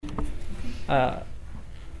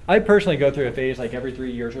I personally go through a phase like every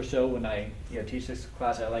 3 years or so when I teach this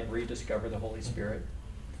class. I like rediscover the Holy Spirit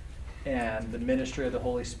and the ministry of the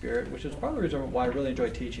Holy Spirit, which is part of the reason why I really enjoy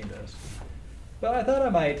teaching this. But I thought I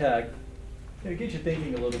might get you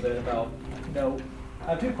thinking a little bit about, I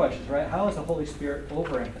have two questions, right? How is the Holy Spirit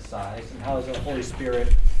overemphasized, and how is the Holy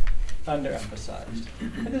Spirit underemphasized?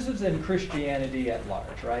 And this is in Christianity at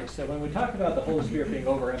large, right? So when we talk about the Holy Spirit being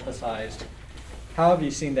overemphasized, how have you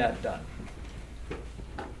seen that done?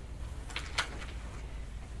 I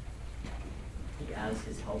think as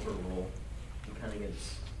his helper role, he kind of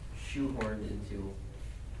gets shoehorned into,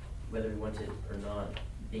 whether we want it or not,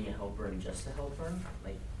 being a helper and just a helper.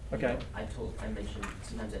 Like, Okay. I mentioned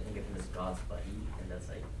sometimes I think of him as God's buddy, and that's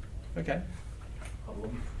like Okay. a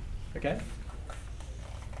problem. Okay.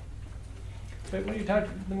 But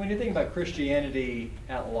when you think about Christianity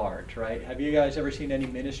at large, right? Have you guys ever seen any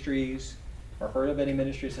ministries or heard of any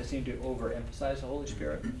ministries that seem to overemphasize the Holy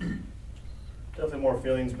Spirit? Definitely more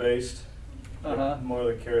feelings based. Uh-huh. More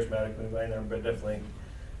like charismatic movement there, but definitely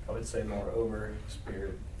I would say more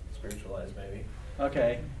spiritualized maybe.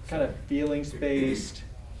 Okay. Kind of feelings based.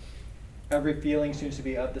 Every feeling seems to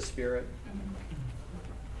be of the Spirit.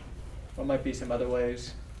 What might be some other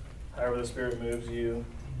ways? However the Spirit moves you.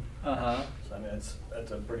 Uh-huh. So I mean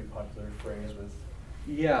that's a pretty popular phrase with.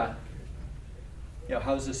 Yeah.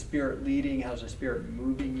 How's the Spirit leading? How's the Spirit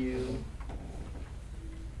moving you?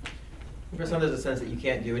 For some, there's a sense that you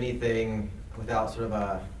can't do anything without sort of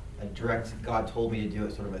a direct God told me to do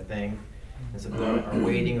it sort of a thing. And so people are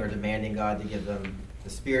waiting or demanding God to give them the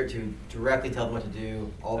Spirit to directly tell them what to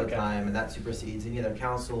do all the time, and that supersedes any other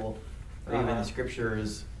counsel or even the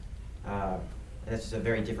scriptures. And it's just a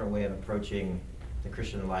very different way of approaching the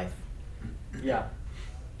Christian life. Yeah.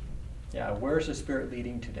 Yeah, where's the Spirit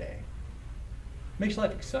leading today? Makes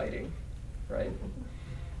life exciting, right?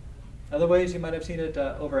 Other ways you might have seen it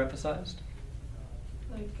overemphasized?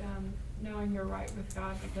 Like knowing you're right with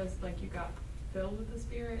God because like you got filled with the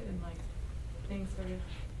Spirit and like things started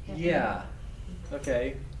happening. Yeah.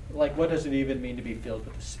 Okay. Like what does it even mean to be filled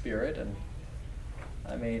with the Spirit? And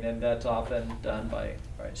and that's often done by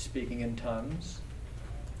speaking in tongues.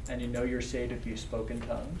 And you're saved if you spoke in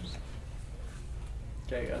tongues.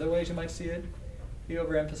 Okay, other ways you might see it be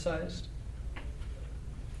overemphasized?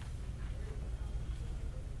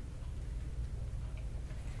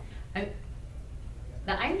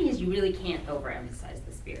 The irony is you really can't overemphasize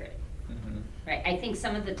the Spirit. Mm-hmm. Right? I think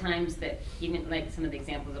some of the times that, even like some of the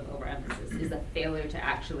examples of overemphasis, is a failure to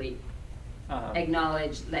actually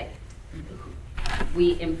acknowledge, like,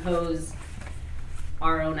 we impose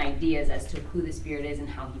our own ideas as to who the Spirit is and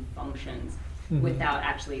how he functions without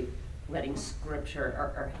actually letting Scripture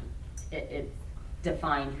or it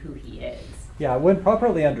define who he is. Yeah, when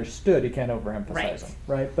properly understood, you can't overemphasize them,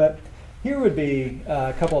 right? But here would be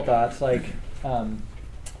a couple of thoughts, like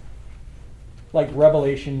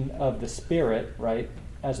revelation of the Spirit, right,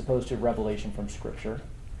 as opposed to revelation from Scripture.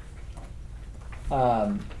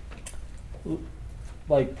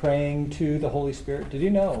 Like praying to the Holy Spirit. Did you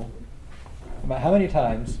know about how many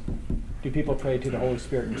times do people pray to the Holy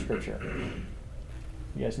Spirit in Scripture?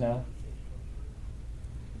 You guys know?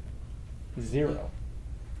 0.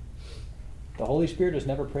 The Holy Spirit is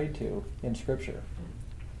never prayed to in Scripture.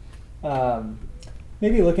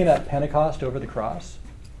 Maybe looking at Pentecost over the cross,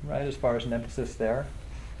 right, as far as an emphasis there.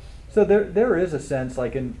 So there is a sense,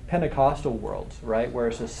 like in Pentecostal worlds, right, where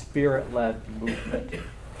it's a Spirit-led movement,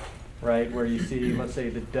 right, where you see, let's say,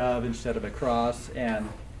 the dove instead of a cross, and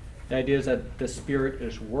the idea is that the Spirit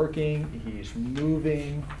is working, he's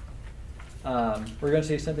moving. We're going to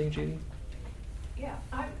say something, Judy? Yeah,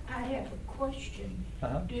 I have a question.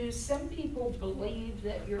 Uh-huh. Do some people believe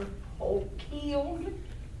that you're healed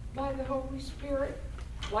by the Holy Spirit?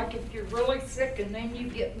 Like if you're really sick and then you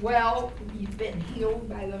get well, you've been healed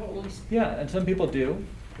by the Holy Spirit? Yeah, and some people do,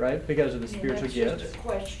 right, because of the spiritual gifts. That's just a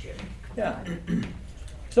question. Yeah.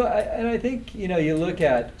 So, I think, you look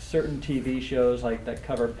at certain TV shows like that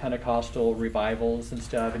cover Pentecostal revivals and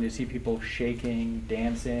stuff, and you see people shaking,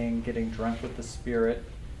 dancing, getting drunk with the Spirit.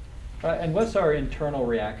 Right? And what's our internal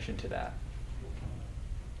reaction to that?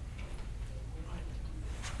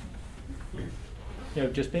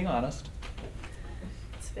 Just being honest.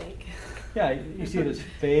 It's fake. Yeah, you see it as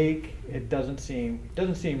fake. It doesn't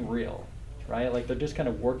seem real, right? Like they're just kind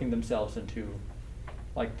of working themselves into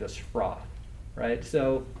like this froth, right?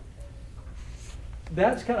 So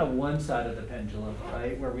that's kind of one side of the pendulum,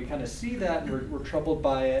 right? Where we kind of see that and we're troubled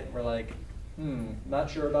by it. We're like, not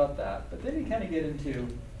sure about that. But then you kind of get into,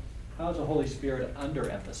 how's the Holy Spirit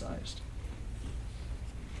underemphasized?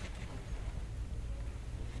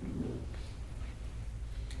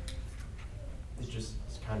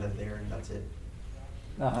 kind of there and that's it.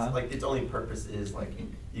 Uh-huh. It's like its only purpose is like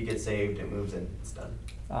you get saved, it moves in, it's done.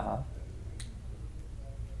 Uh-huh.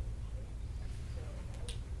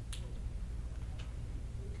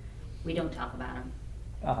 We don't talk about them.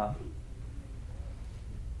 Uh-huh.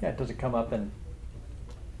 Yeah, it doesn't come up in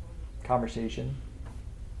conversation.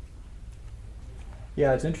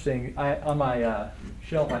 Yeah, it's interesting. On my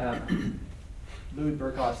shelf I have Louis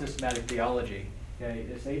Berkhoff's Systematic Theology. Okay,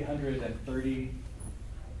 it's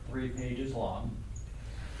 833 pages long.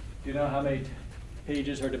 Do you know how many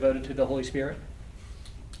pages are devoted to the Holy Spirit?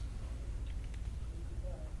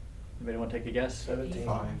 Anybody want to take a guess? 17.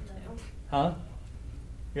 5. Huh?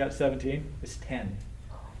 You got 17? It's 10.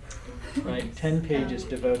 Right? 10 pages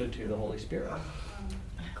devoted to the Holy Spirit.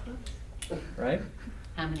 Right?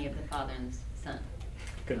 How many of the Father and the Son?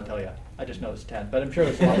 Couldn't tell you. I just know it's 10, but I'm sure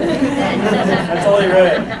it's a lot. That's all he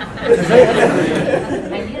read.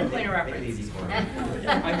 I need a point of Make it easy for reference.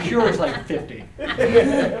 him. I'm sure it's like 50.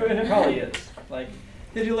 It probably is. Like,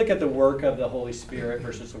 did you look at the work of the Holy Spirit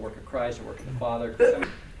versus the work of Christ, the work of the Father?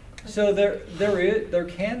 So there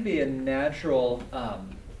can be a natural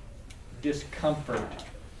discomfort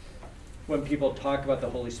when people talk about the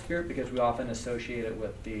Holy Spirit because we often associate it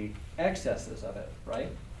with the excesses of it, right?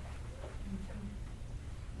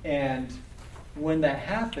 And when that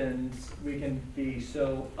happens, we can be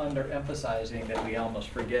so underemphasizing that we almost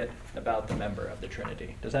forget about the member of the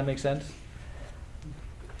Trinity. Does that make sense?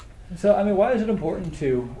 So, I mean, why is it important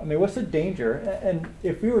to, what's the danger? And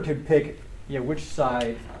if we were to pick, which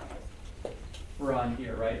side we're on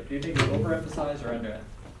here, right? Do you think we overemphasize or under?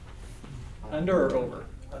 Under or over?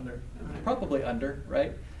 Under. Probably under,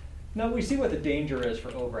 right? No, we see what the danger is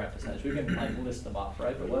for overemphasize. We can like list them off,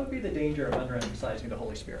 right? But what would be the danger of underemphasizing the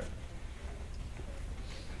Holy Spirit?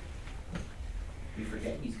 We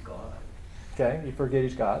forget he's God. Okay, you forget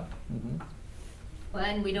he's God. Mm-hmm. Well,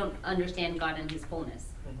 and we don't understand God in his fullness.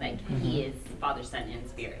 Like he is Father, Son, and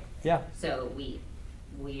Spirit. Yeah. So we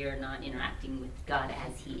are not interacting with God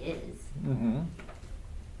as he is. Mm-hmm.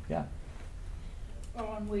 Yeah.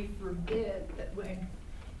 Oh, and we forget that when,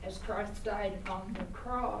 as Christ died on the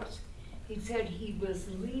cross, he said he was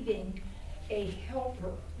leaving a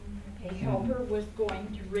helper. A helper was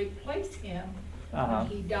going to replace him when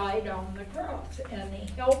he died on the cross. And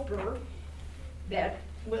the helper that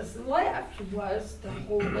was left was the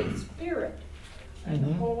Holy Spirit. And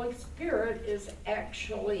the Holy Spirit is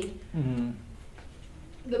actually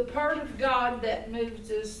the part of God that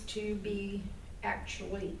moves us to be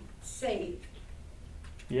actually saved.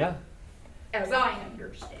 Yeah. As I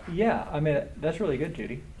understand. Yeah, that's really good,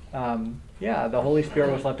 Judy. Yeah, the Holy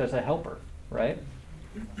Spirit was left as a helper, right?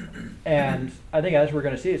 And I think as we're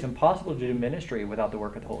going to see, it's impossible to do ministry without the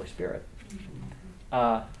work of the Holy Spirit.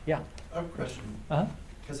 Yeah. I have a question. Uh-huh.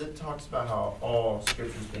 Because it talks about how all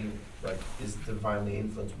scriptures being is divinely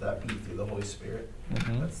influenced. Would that be through the Holy Spirit?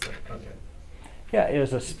 That's okay. Yeah, it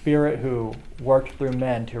is a spirit who worked through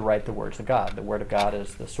men to write the words of God. The word of God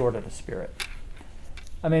is the sword of the Spirit.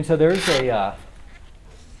 So there's so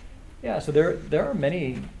there are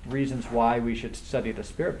many reasons why we should study the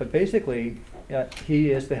Spirit, but basically,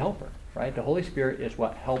 he is the helper, right? The Holy Spirit is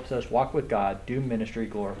what helps us walk with God, do ministry,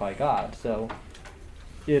 glorify God. So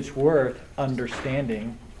it's worth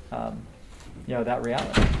understanding, that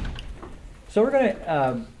reality. So we're going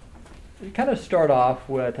to kind of start off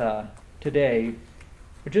with today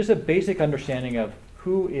with just a basic understanding of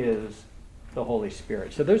who is the Holy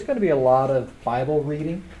Spirit. So there's going to be a lot of Bible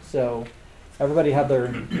reading. So everybody have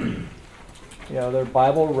their their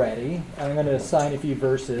Bible ready. I'm going to assign a few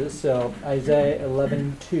verses. So Isaiah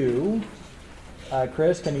 11:2.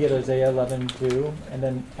 Chris, can you get Isaiah 11:2? And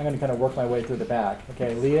then I'm going to kind of work my way through the back.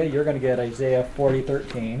 Okay, Leah, you're going to get Isaiah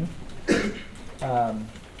 40:13.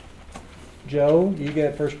 Joe, you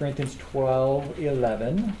get 1 Corinthians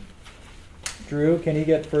 12:11. Drew, can you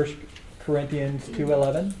get 1 Corinthians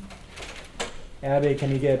 2:11? Abby, can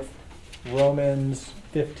you get Romans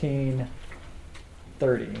 15:30?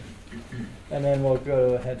 And then we'll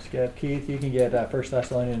go ahead, skip. Keith, you can get 1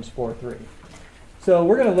 Thessalonians 4:3. So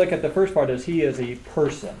we're going to look at the first part as he is a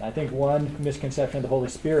person. I think one misconception of the Holy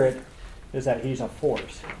Spirit is that he's a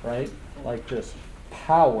force, right? Like just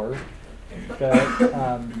power. But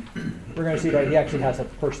we're going to see that he actually has a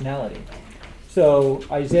personality. So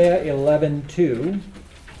Isaiah 11:2.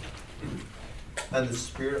 And the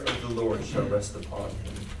Spirit of the Lord shall rest upon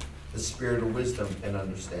him, the Spirit of wisdom and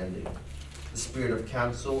understanding, the Spirit of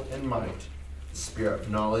counsel and might, the Spirit of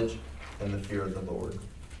knowledge and the fear of the Lord.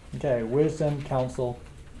 Okay, wisdom, counsel,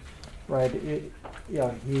 right?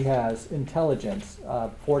 He has intelligence.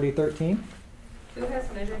 40:13. Who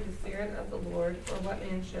has measured the Spirit of the Lord, or what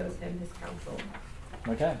man shows him his counsel?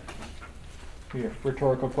 Okay. Here,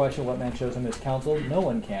 rhetorical question, what man shows him his counsel? No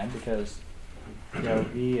one can, because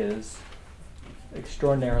he is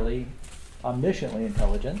extraordinarily, omnisciently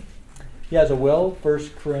intelligent. He has a will,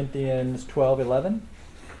 1 Corinthians 12:11.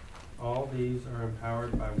 All these are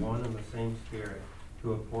empowered by one and the same Spirit,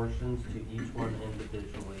 who apportions to each one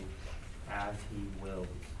individually as he wills.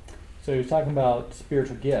 So he's talking about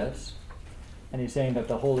spiritual gifts, and he's saying that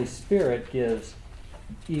the Holy Spirit gives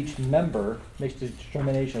each member, makes the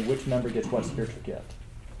determination of which member gets what spiritual gift.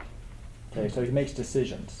 Okay, so he makes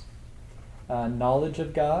decisions. Knowledge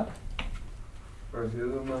of God. For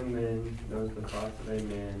who among men knows the thoughts of a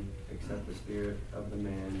man except the spirit of the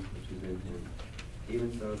man which is in him?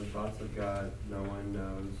 Even so, the thoughts of God no one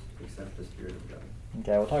knows except the Spirit of God.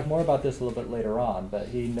 Okay, we'll talk more about this a little bit later on, but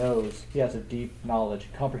he knows, he has a deep knowledge,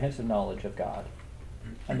 comprehensive knowledge of God.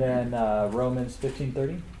 And then Romans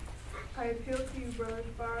 15:30. I appeal to you, brothers,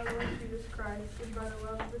 by our Lord Jesus Christ, and by the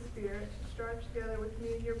love of the Spirit, to strive together with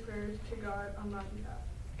me in your prayers to God on my behalf.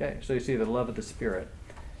 Okay, so you see the love of the Spirit.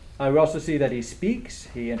 We also see that he speaks,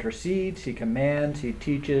 he intercedes, he commands, he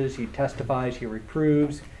teaches, he testifies, he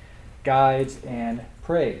reproves, guides, and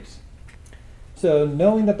prays. So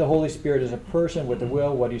knowing that the Holy Spirit is a person with a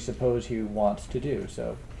will, what do you suppose he wants to do?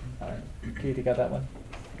 So, Keith, you got that one?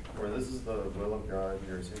 For this is the will of God,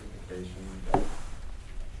 your sanctification, that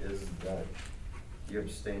is that you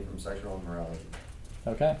abstain from sexual immorality.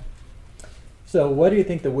 Okay. So what do you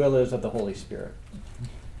think the will is of the Holy Spirit?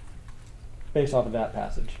 Based off of that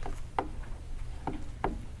passage.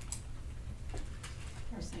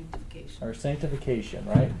 Our sanctification. Our sanctification,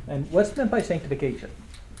 right? And what's meant by sanctification?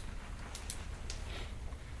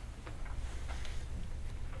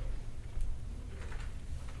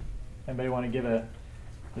 Anybody want to give a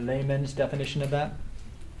layman's definition of that?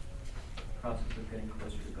 Process of getting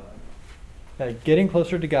closer to God. Okay, getting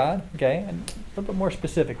closer to God, okay, and a little bit more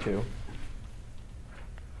specific too.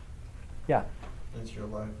 Yeah. It's your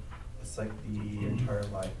life. It's like the entire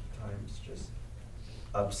lifetime's just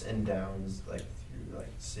ups and downs, like through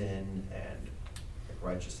like sin and like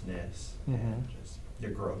righteousness and just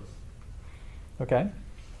your growth. Okay.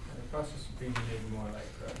 The process of being made more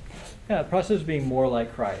like Christ. Yeah, the process of being more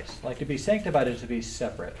like Christ. Like to be sanctified is to be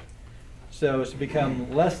separate. So it's to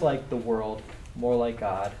become less like the world, more like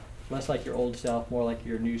God, less like your old self, more like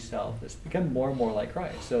your new self. It's become more and more like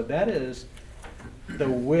Christ. So that is the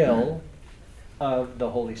will of the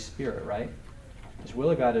Holy Spirit, right? This will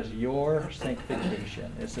of God is your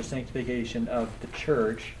sanctification. It's the sanctification of the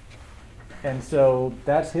church. And so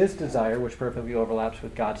that's his desire, which perfectly overlaps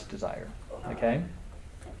with God's desire. Okay?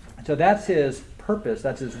 So that's his purpose,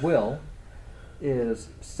 that's his will, is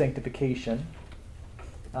sanctification.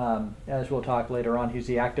 As we'll talk later on, he's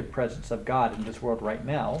the active presence of God in this world right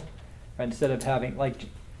now. Instead of having, like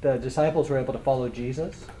the disciples were able to follow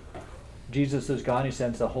Jesus, Jesus is gone, he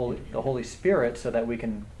sends the Holy Spirit so that we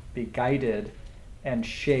can be guided and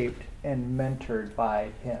shaped and mentored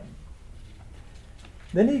by him.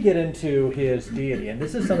 Then you get into his deity, and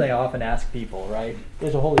this is something I often ask people, right?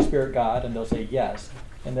 Is the Holy Spirit God? And they'll say yes.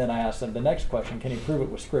 And then I ask them the next question, can you prove it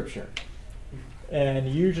with Scripture? And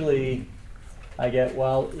usually I get,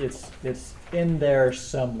 well, it's in there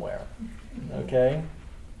somewhere, okay?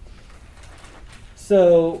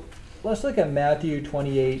 So let's look at Matthew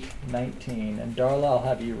 28:19, and Darla, I'll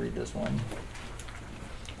have you read this one.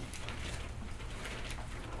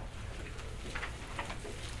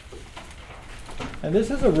 And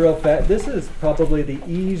this is a real fact. This is probably the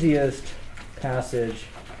easiest passage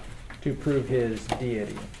to prove his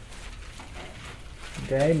deity.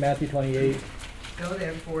 Okay, Matthew 28. Go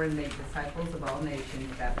therefore and make disciples of all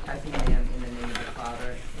nations, baptizing them in the name of the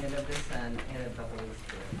Father, and of the Son, and of the Holy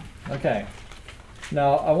Spirit. Okay.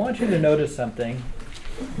 Now, I want you to notice something.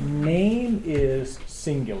 Name is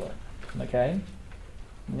singular. Okay?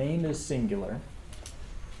 Name is singular.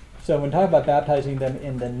 So when we talk about baptizing them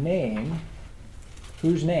in the name,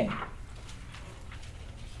 whose name?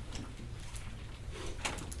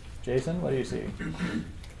 Jason, what do you see?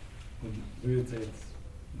 We would say it's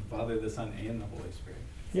the Father, the Son, and the Holy Spirit.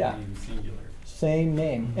 Yeah. Same singular. Same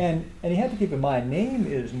name. And you have to keep in mind, name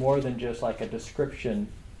is more than just like a description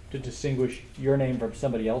to distinguish your name from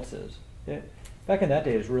somebody else's. Back in that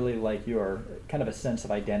day, it was really like your kind of a sense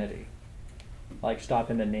of identity. Like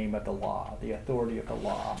stop in the name of the law, the authority of the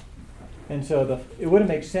law. And so it wouldn't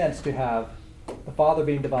make sense to have the Father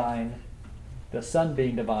being divine, the Son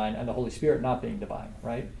being divine, and the Holy Spirit not being divine,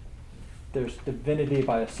 right? There's divinity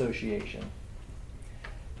by association.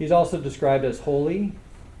 He's also described as holy,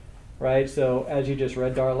 right? So as you just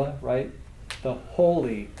read, Darla, right? The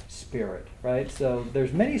Holy Spirit, right? So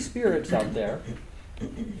there's many spirits out there.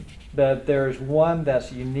 that there's one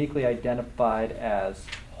that's uniquely identified as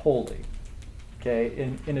holy, okay,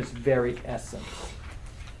 in its very essence,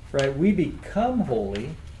 right? We become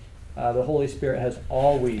holy. The Holy Spirit has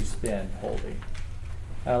always been holy.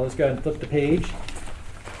 Let's go ahead and flip the page.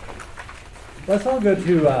 Let's all go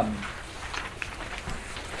to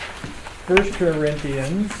 1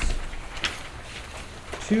 Corinthians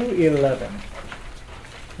 2:11.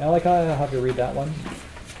 Now, like I'll have you read that one.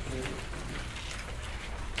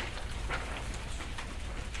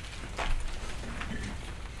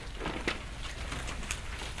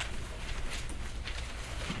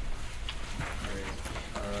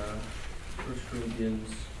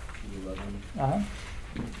 Corinthians 11. Uh-huh.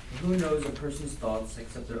 Who knows a person's thoughts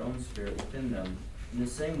except their own spirit within them? In the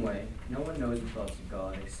same way, no one knows the thoughts of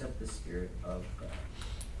God except the Spirit of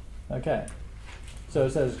God. Okay. So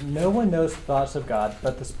it says, no one knows the thoughts of God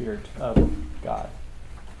but the Spirit of God.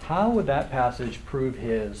 How would that passage prove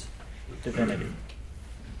his divinity?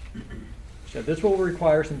 So this will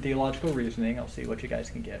require some theological reasoning. I'll see what you guys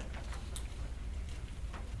can get.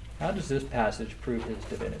 How does this passage prove his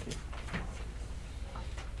divinity?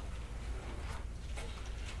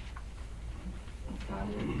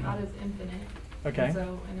 God is infinite. Okay. And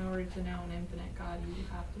so in order to know an infinite God, you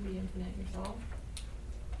have to be infinite yourself.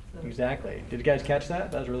 So Exactly. Did you guys catch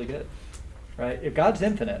that? That was really good. Right? If God's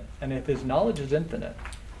infinite, and if his knowledge is infinite,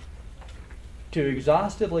 to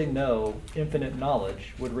exhaustively know infinite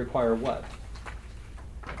knowledge would require what?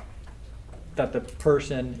 That the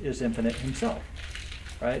person is infinite himself.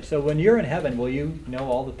 Right? So when you're in heaven, will you know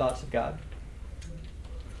all the thoughts of God?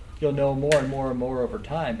 You'll know more and more and more over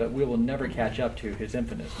time, but we will never catch up to his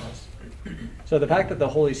infiniteness. So the fact that the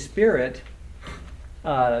Holy Spirit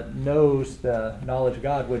knows the knowledge of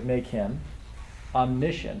God would make him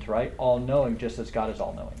omniscient, right? All-knowing, just as God is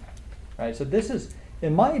all-knowing. Right? So this is,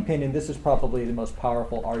 in my opinion, this is probably the most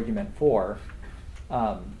powerful argument for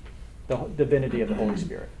the divinity of the Holy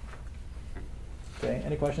Spirit. Okay,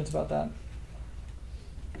 any questions about that?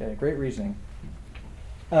 Okay, great reasoning.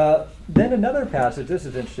 Then another passage, this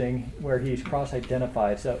is interesting, where he's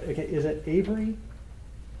cross-identified. So, okay, is it Avery?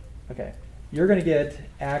 Okay, you're going to get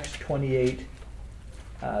Acts 28,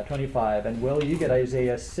 25, and Will, you get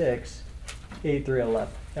Isaiah 6, 8 through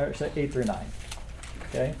 11, or 8 through 9.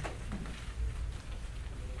 Okay?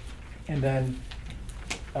 And then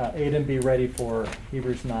Aiden, be ready for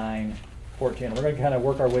Hebrews 9, 14. We're going to kind of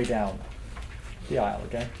work our way down the aisle,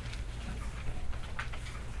 okay?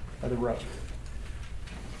 Or the row.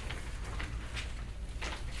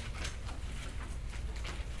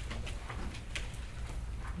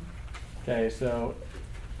 Okay, so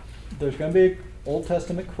there's going to be an Old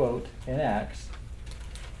Testament quote in Acts.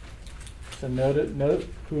 So note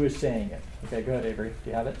who is saying it. Okay, go ahead, Avery.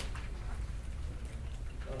 Do you have it?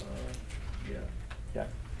 Yeah. Yeah.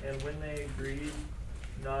 And when they agreed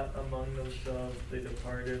not among themselves, they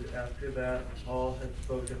departed. After that, Paul had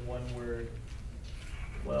spoken one word.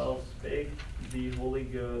 Well spake the Holy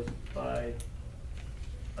Ghost by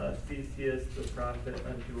Theseus the prophet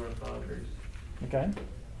unto our fathers. Okay.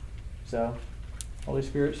 So, Holy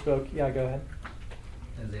Spirit spoke. Yeah, go ahead.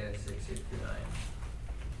 Isaiah 6, 8 through 9.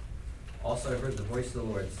 Also I heard the voice of the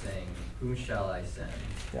Lord saying, whom shall I send?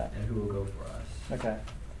 Yeah. And who will go for us? Okay.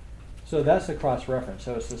 So that's a cross-reference.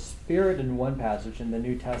 So it's the Spirit in one passage in the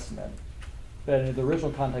New Testament. But in the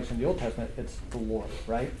original context in the Old Testament, it's the Lord,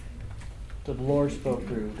 right? So the Lord spoke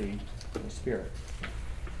through the Spirit.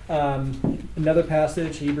 Another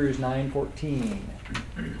passage, Hebrews 9:14.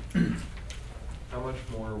 How much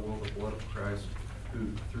more will the blood of Christ, who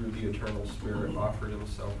through the eternal Spirit offered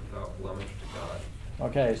himself without blemish to God?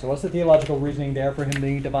 Okay, so what's the theological reasoning there for him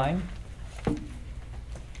being divine?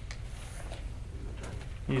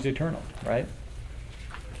 He's eternal, right?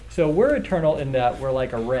 So we're eternal in that we're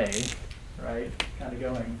like a ray, right? Kind of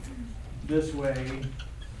going this way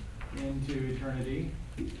into eternity.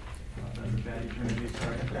 Oh, that's a bad eternity,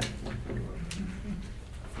 sorry.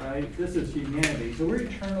 Right? This is humanity. So we're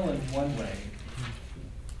eternal in one way.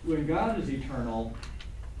 When God is eternal,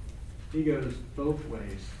 he goes both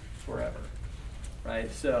ways forever.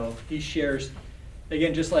 Right? So he shares,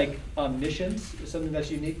 again, just like omniscience is something that's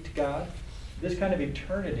unique to God, this kind of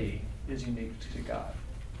eternity is unique to God.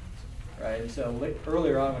 Right? So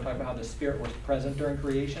earlier on, we talked about how the Spirit was present during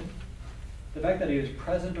creation. The fact that he was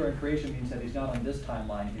present during creation means that he's not on this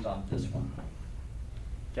timeline, he's on this one.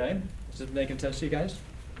 Okay? Is this making sense to you guys?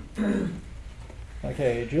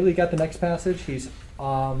 Okay, Julie got the next passage. He's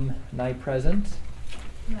omnipresent.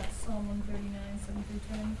 That's Psalm 139, 7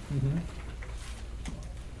 through 10. Mm-hmm.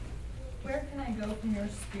 Where can I go from your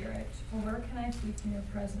spirit, or where can I flee from your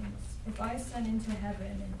presence? If I ascend into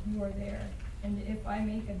heaven and you are there, And if I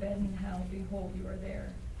make a bed in hell, behold, you are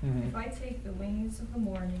there. Mhm. If I take the wings of the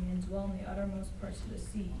morning and dwell in the uttermost parts of the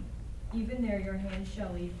sea, even there your hand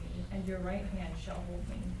shall lead me, and your right hand shall hold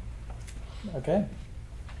me. Okay.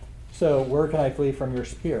 So where can I flee from your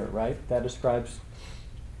spirit, right? That describes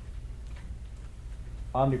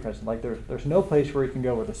omnipresent. Like there's no place where you can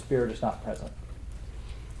go where the spirit is not present.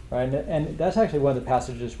 Right? And that's actually one of the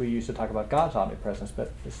passages we use to talk about God's omnipresence,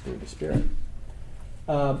 but it's through the spirit.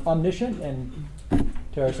 Omniscient, and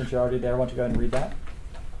Tara, since you're already there, why don't you go ahead and read that?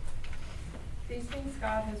 These things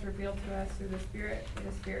God has revealed to us through the Spirit, for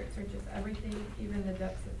the Spirit searches everything, even the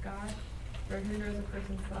depths of God. For who knows a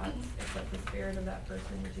person's thoughts except the spirit of that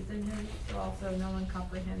person which is in him? So also no one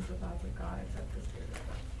comprehends the thoughts of God except the Spirit of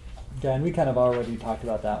God. Okay, and we kind of already talked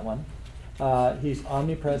about that one. He's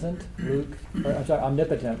omnipresent,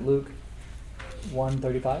 omnipotent, Luke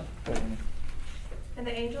 1:35. And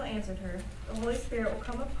the angel answered her, "The Holy Spirit will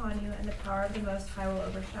come upon you, and the power of the Most High will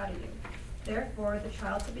overshadow you. Therefore, the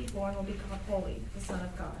child to be born will be called Holy, the Son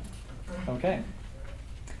of God." Okay.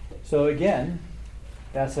 So again,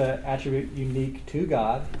 that's an attribute unique to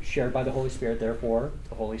God, shared by the Holy Spirit. Therefore,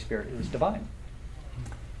 the Holy Spirit is divine.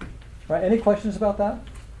 Right? Any questions about that?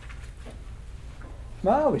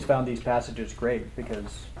 Well, I always found these passages great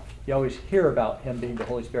because you always hear about him being the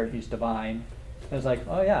Holy Spirit. He's divine. And it's like,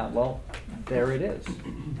 oh yeah, well, there it is,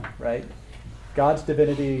 right? God's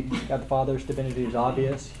divinity, God the Father's divinity is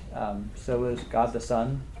obvious. So is God the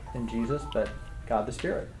Son in Jesus, but God the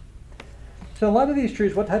Spirit. So a lot of these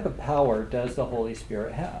truths, what type of power does the Holy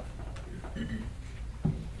Spirit have?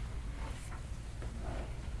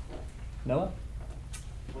 Noah?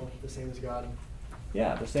 Well, the same as God.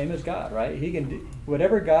 Yeah, the same as God, right? He can do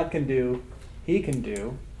whatever God can do, he can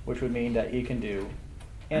do, which would mean that he can do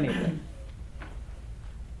anything.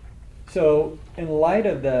 So, in light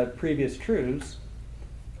of the previous truths,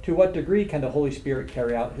 to what degree can the Holy Spirit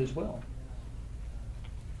carry out his will?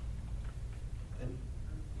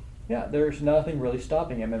 Yeah, there's nothing really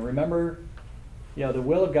stopping him. And remember, the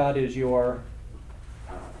will of God is your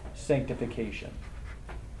sanctification,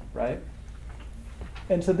 right?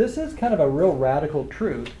 And so this is kind of a real radical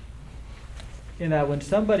truth in that when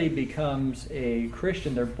somebody becomes a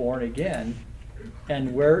Christian, they're born again.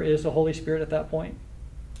 And where is the Holy Spirit at that point?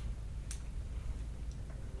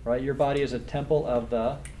 Right? Your body is a temple of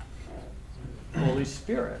the Holy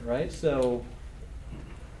Spirit, right? So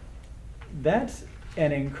that's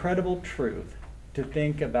an incredible truth to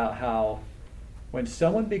think about, how when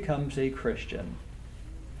someone becomes a Christian,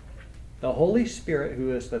 the Holy Spirit,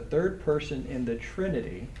 who is the third person in the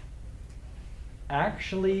Trinity,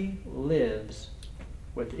 actually lives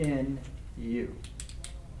within you.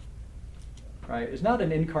 Right? It's not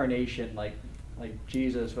an incarnation like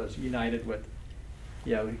Jesus was united with,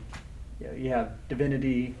 you have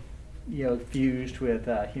divinity, fused with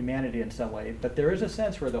humanity in some way. But there is a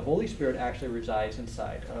sense where the Holy Spirit actually resides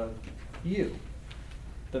inside of you.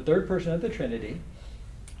 The third person of the Trinity,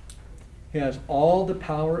 he has all the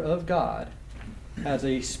power of God, has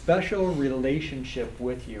a special relationship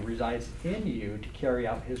with you, resides in you to carry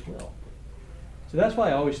out his will. So that's why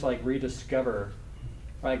I always rediscover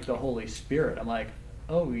the Holy Spirit. I'm like,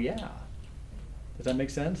 oh yeah. Does that make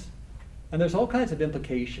sense? And there's all kinds of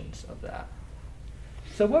implications of that.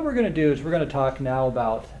 So what we're going to do is we're going to talk now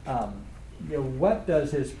about what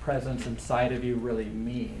does his presence inside of you really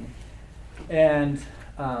mean? And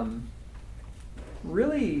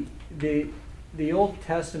really the Old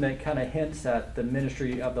Testament kind of hints at the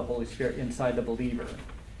ministry of the Holy Spirit inside the believer,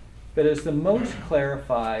 but it's the most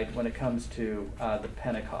clarified when it comes to the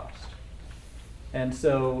Pentecost. And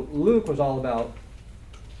so Luke was all about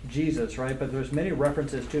Jesus, right? But there's many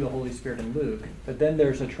references to the Holy Spirit in Luke. But then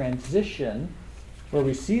there's a transition where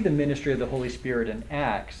we see the ministry of the Holy Spirit in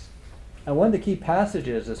Acts. And one of the key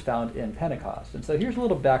passages is found in Pentecost. And so here's a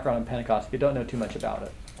little background on Pentecost if you don't know too much about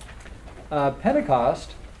it.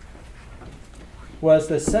 Pentecost was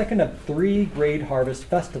the second of three great harvest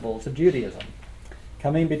festivals of Judaism,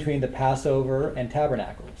 coming between the Passover and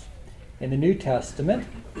Tabernacles. In the New Testament,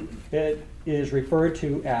 it is referred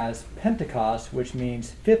to as Pentecost, which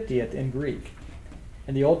means 50th in Greek.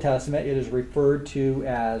 In the Old Testament, it is referred to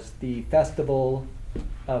as the Festival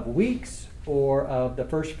of Weeks or of the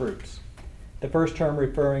First Fruits. The first term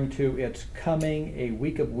referring to its coming a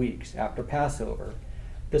week of weeks after Passover.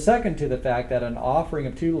 The second to the fact that an offering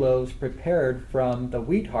of 2 loaves prepared from the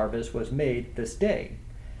wheat harvest was made this day.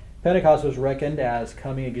 Pentecost was reckoned as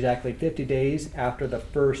coming exactly 50 days after the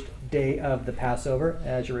first day of the Passover.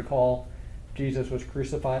 As you recall, Jesus was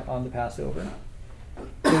crucified on the Passover.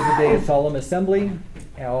 It was a day of solemn assembly,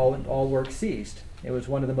 and all work ceased. It was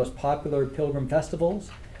one of the most popular pilgrim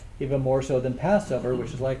festivals. even more so than Passover,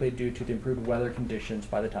 which is likely due to the improved weather conditions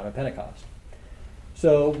by the time of Pentecost.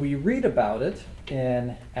 So we read about it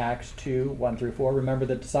in Acts 2, 1 through 4. Remember,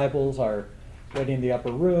 the disciples are waiting in the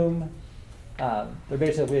upper room. They're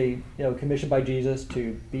basically, commissioned by Jesus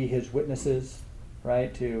to be his witnesses,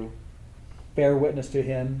 right? To bear witness to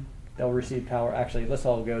him. They'll receive power. Actually, let's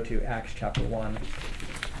all go to Acts chapter 1,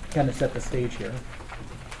 kind of set the stage here.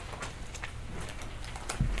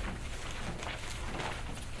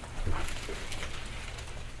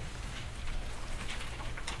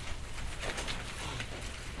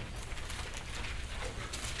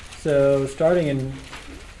 So, starting in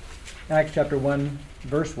Acts chapter 1,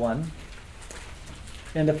 verse 1.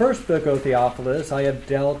 In the first book, O Theophilus, I have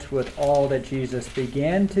dealt with all that Jesus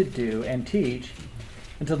began to do and teach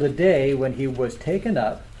until the day when he was taken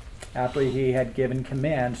up, after he had given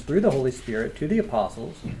commands through the Holy Spirit to the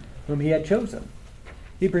apostles whom he had chosen.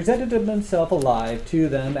 He presented himself alive to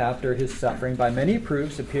them after his suffering by many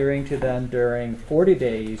proofs, appearing to them during 40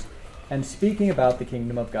 days and speaking about the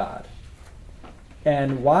kingdom of God.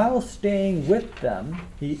 And while staying with them,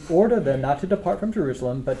 he ordered them not to depart from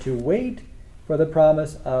Jerusalem, but to wait for the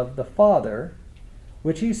promise of the Father,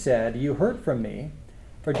 which he said, "You heard from me,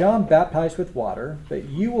 for John baptized with water, but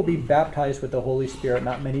you will be baptized with the Holy Spirit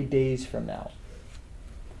not many days from now."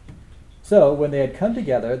 So when they had come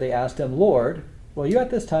together, they asked him, "Lord, will you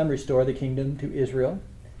at this time restore the kingdom to Israel?"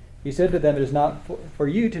 He said to them, "It is not for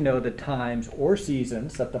you to know the times or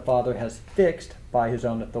seasons that the Father has fixed by his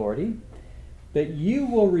own authority, but you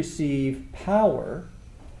will receive power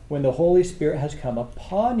when the Holy Spirit has come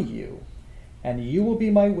upon you, and you will be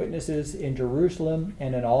my witnesses in Jerusalem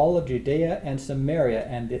and in all of Judea and Samaria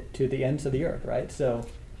and to the ends of the earth," right? So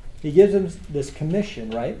he gives them this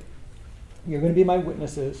commission, right? You're going to be my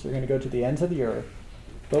witnesses. You're going to go to the ends of the earth,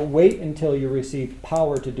 but wait until you receive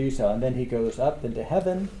power to do so. And then he goes up into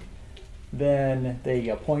heaven. Then they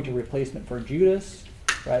appoint a replacement for Judas,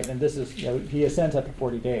 right? And this is, he ascends after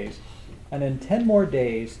 40 days. And in 10 more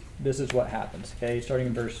days, this is what happens, okay? Starting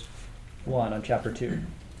in verse 1 on chapter 2.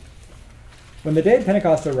 When the day of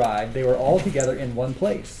Pentecost arrived, they were all together in one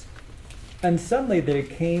place. And suddenly there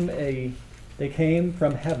came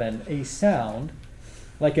from heaven a sound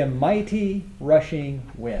like a mighty rushing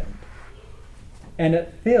wind. And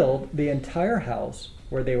it filled the entire house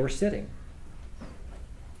where they were sitting.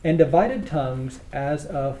 And divided tongues as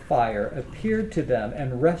of fire appeared to them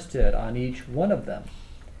and rested on each one of them.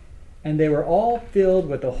 And they were all filled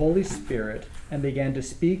with the Holy Spirit and began to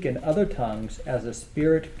speak in other tongues as the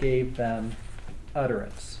Spirit gave them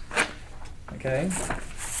utterance. Okay?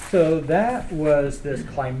 So that was this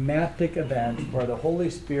climactic event where the Holy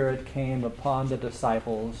Spirit came upon the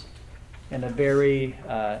disciples in a very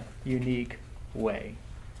unique way.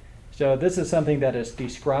 So this is something that is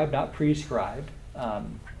described, not prescribed.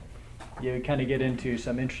 You kind of get into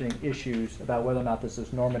some interesting issues about whether or not this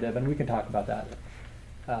is normative, and we can talk about that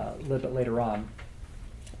a little bit later on.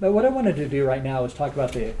 But what I wanted to do right now is talk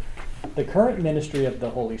about the current ministry of the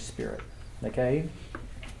Holy Spirit. Okay?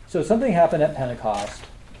 So something happened at Pentecost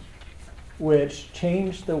which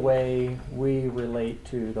changed the way we relate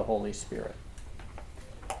to the Holy Spirit.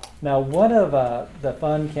 Now, one of the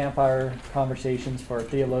fun campfire conversations for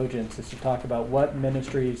theologians is to talk about what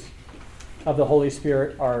ministries of the Holy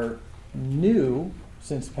Spirit are new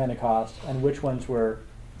since Pentecost and which ones were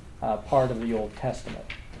part of the Old Testament.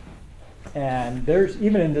 And there's,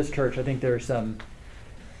 even in this church, I think there's some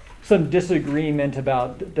disagreement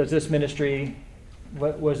about, does this ministry,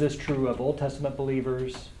 was this true of Old Testament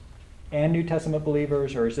believers and New Testament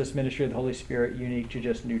believers, or is this ministry of the Holy Spirit unique to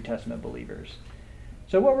just New Testament believers?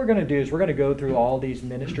 So what we're going to do is we're going to go through all these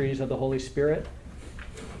ministries of the Holy Spirit.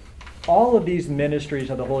 All of these ministries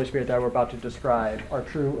of the Holy Spirit that we're about to describe are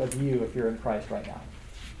true of you if you're in Christ right now.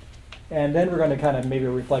 And then we're going to kind of maybe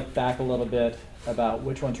reflect back a little bit about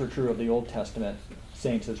which ones are true of the Old Testament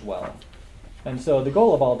saints as well. And so the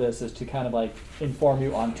goal of all this is to kind of like inform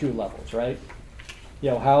you on two levels, right?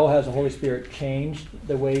 How has the Holy Spirit changed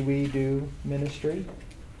the way we do ministry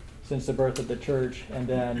since the birth of the church, and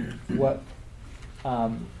then what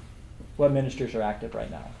ministries are active right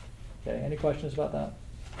now? Okay, any questions about that?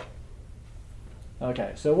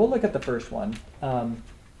 Okay, so we'll look at the first one, and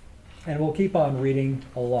we'll keep on reading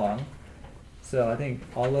along. So I think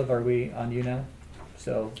Olive, are we on you now?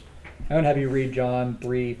 So I'm going to have you read John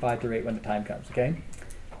 3, 5 through 8 when the time comes, okay?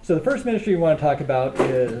 So the first ministry we want to talk about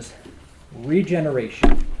is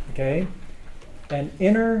regeneration, okay? An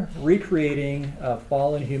inner recreating of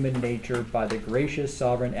fallen human nature by the gracious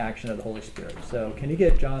sovereign action of the Holy Spirit. So can you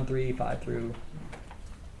get John 3, 5 through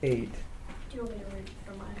 8? Do you want me to read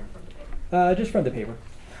from mine or from the paper? Just from the paper.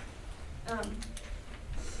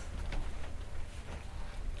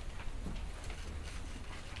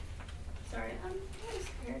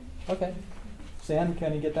 Okay. Sam,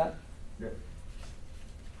 can you get that? Yep.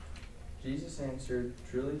 Jesus answered,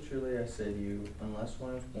 "Truly, truly, I say to you, unless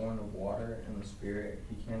one is born of water and the Spirit,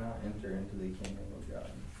 he cannot enter into the kingdom of God.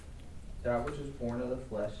 That which is born of the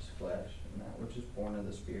flesh is flesh, and that which is born of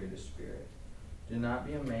the Spirit is spirit. Do not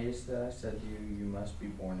be amazed that I said to you, you must be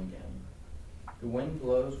born again. The wind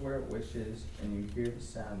blows where it wishes, and you hear the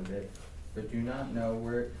sound of it, but do not know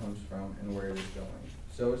where it comes from and where it is going.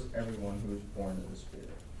 So is everyone who is born of the Spirit."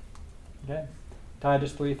 Okay.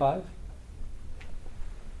 Titus 3:5.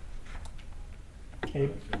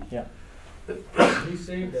 Abe? Yeah. He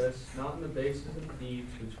saved us, not on the basis of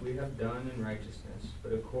deeds which we have done in righteousness,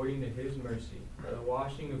 but according to his mercy, by the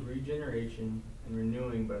washing of regeneration and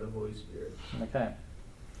renewing by the Holy Spirit. Okay.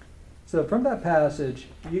 So from that passage,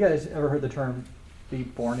 you guys ever heard the term be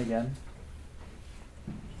born again?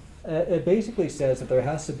 It basically says that there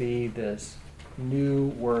has to be this new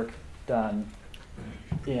work done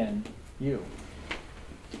in you.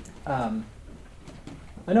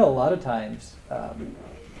 I know a lot of times,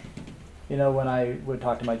 when I would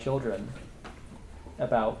talk to my children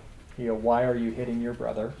about, why are you hitting your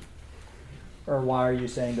brother? Or why are you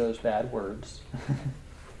saying those bad words?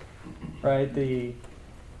 Right? The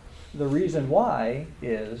reason why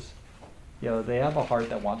is, they have a heart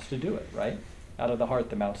that wants to do it, right? Out of the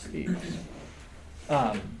heart, the mouth speaks.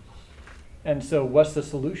 And so what's the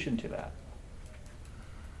solution to that?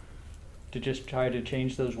 To just try to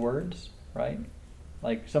change those words, right?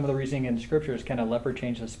 Like some of the reasoning in Scripture is, can a leopard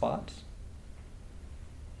change the spots?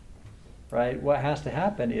 Right? What has to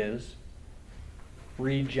happen is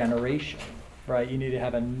regeneration, right? You need to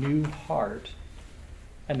have a new heart,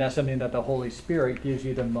 and that's something that the Holy Spirit gives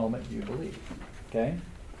you the moment you believe, okay?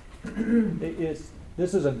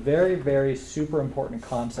 This is a very, very super important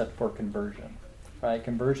concept for conversion, right?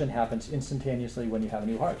 Conversion happens instantaneously when you have a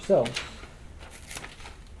new heart. So,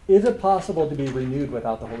 is it possible to be renewed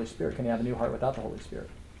without the Holy Spirit? Can you have a new heart without the Holy Spirit,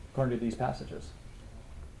 according to these passages?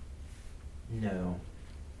 No.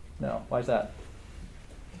 No. Why is that?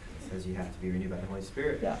 It says you have to be renewed by the Holy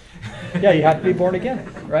Spirit. Yeah. Yeah, you have to be born again,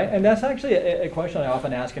 right? And that's actually a question I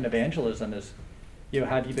often ask in evangelism is,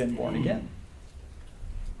 have you been born again?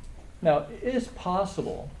 Now, it is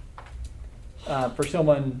possible for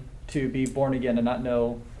someone to be born again and not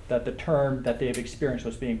know that the term that they've experienced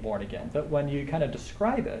was being born again. But when you kind of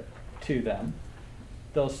describe it to them,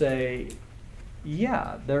 they'll say,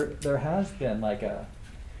 yeah, there has been like a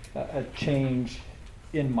change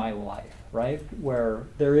in my life, right? Where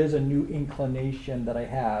there is a new inclination that I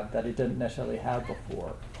have that I didn't necessarily have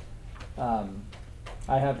before.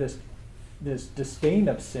 I have this disdain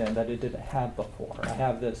of sin that I didn't have before. I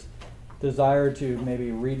have this desire to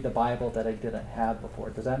maybe read the Bible that I didn't have before.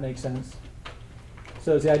 Does that make sense?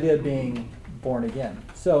 So it's the idea of being born again.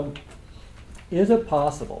 So is it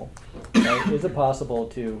possible, right? Is it possible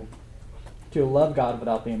to love God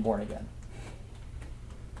without being born again?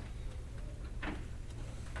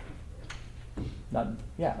 Not,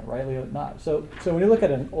 yeah, rightly not. So when you look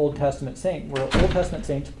at an Old Testament saint, were Old Testament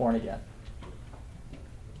saints born again?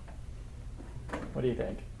 What do you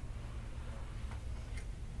think?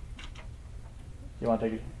 You want to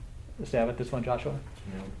take a stab at this one, Joshua?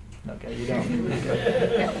 No. Okay, you don't.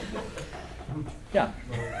 Yeah.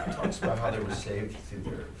 It talks about how they were saved through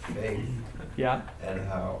their faith. Yeah. And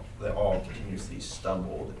how they all continuously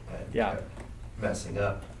stumbled and kept messing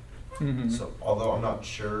up. Mm-hmm. So although I'm not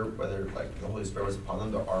sure whether the Holy Spirit was upon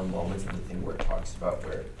them, there are moments in the thing where it talks about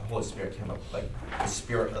where the Holy Spirit came up, the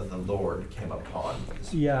Spirit of the Lord came upon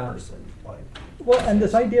this person. Well, and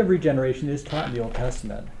this idea of regeneration is taught in the Old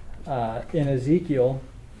Testament. In Ezekiel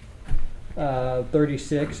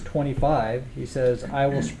 36:25, he says, "I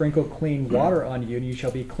will sprinkle clean water on you, and you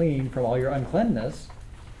shall be clean from all your uncleanness,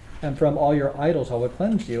 and from all your idols I will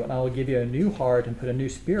cleanse you, and I will give you a new heart and put a new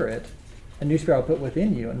spirit I'll put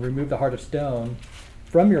within you, and remove the heart of stone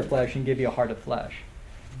from your flesh and give you a heart of flesh."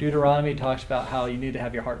 Deuteronomy talks about how you need to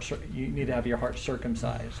have your heart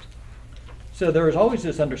circumcised. So there is always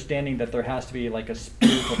this understanding that there has to be like a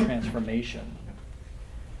spiritual transformation.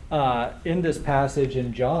 In this passage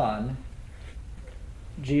in John,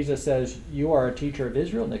 Jesus says, "You are a teacher of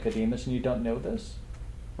Israel, Nicodemus, and you don't know this,"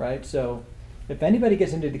 right? So if anybody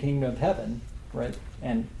gets into the kingdom of heaven, right,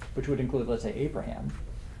 and which would include, let's say, Abraham,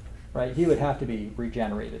 right, he would have to be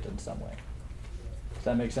regenerated in some way. Does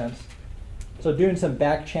that make sense? So doing some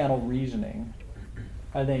back channel reasoning,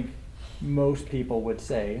 I think most people would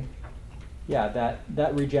say, yeah,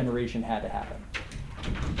 that regeneration had to happen.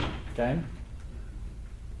 Okay?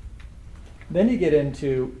 Then you get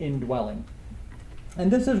into indwelling. And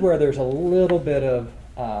this is where there's a little bit of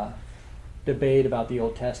debate about the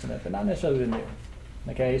Old Testament, but not necessarily the New.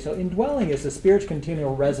 Okay, so indwelling is the Spirit's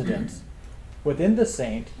continual residence within the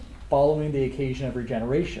saint following the occasion of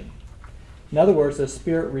regeneration. In other words, the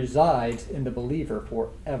Spirit resides in the believer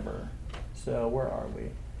forever. So where are we?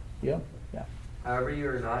 Yeah? Yeah. However, you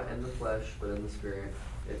are not in the flesh, but in the Spirit,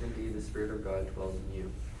 if indeed the Spirit of God dwells in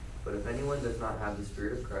you. But if anyone does not have the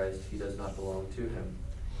Spirit of Christ, he does not belong to him.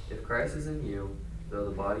 If Christ is in you, though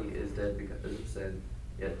the body is dead because of sin,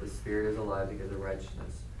 yet the Spirit is alive because of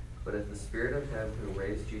righteousness. But if the Spirit of him who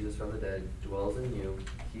raised Jesus from the dead dwells in you,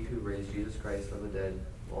 he who raised Jesus Christ from the dead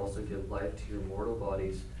will also give life to your mortal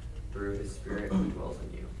bodies through his Spirit who dwells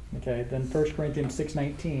in you. Okay, then 1 Corinthians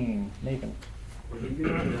 6:19, Nathan. For you do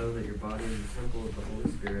not know that your body is the temple of the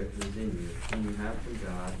Holy Spirit who is in you, whom you have from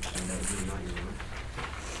God, and that you are not your own.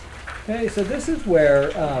 Okay, so this is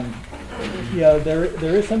where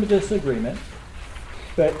there is some disagreement,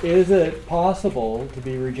 but is it possible to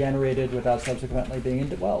be regenerated without subsequently being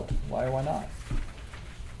indwelt? Why or why not?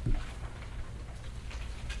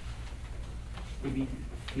 Maybe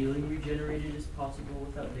feeling regenerated is possible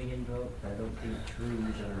without being indwelt, but I don't think true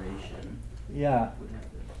regeneration Yeah. would have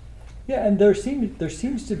this. Yeah, and there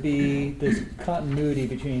seems to be this continuity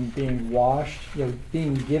between being washed,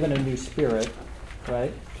 being given a new spirit,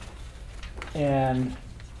 right? And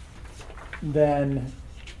then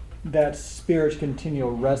that spirit's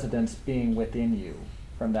continual residence being within you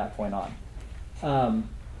from that point on.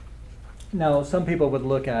 Now, some people would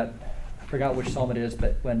look at, I forgot which psalm it is,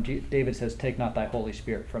 but when David says, "Take not thy Holy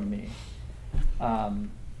Spirit from me,"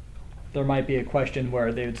 there might be a question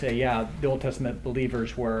where they would say, yeah, the Old Testament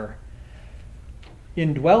believers were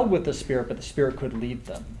indwelled with the Spirit, but the Spirit could lead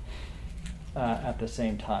them at the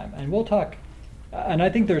same time. And we'll talk, and I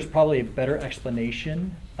think there's probably a better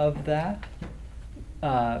explanation of that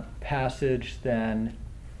passage than,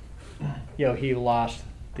 he lost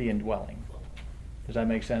the indwelling. Does that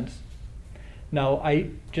make sense? Now,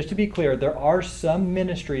 just to be clear, there are some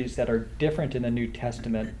ministries that are different in the New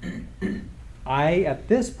Testament. At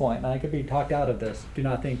this point, and I could be talked out of this, do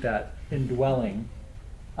not think that indwelling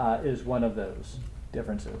is one of those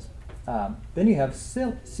differences. Then you have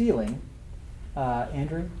sealing.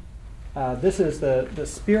 Andrew? This is the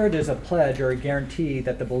Spirit is a pledge or a guarantee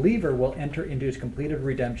that the believer will enter into his completed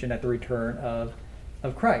redemption at the return of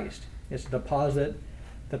Christ. It's a deposit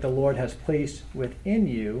that the Lord has placed within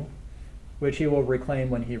you, which he will reclaim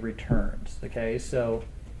when he returns. Okay, so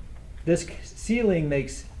this sealing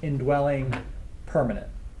makes indwelling permanent,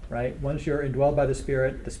 right? Once you're indwelled by the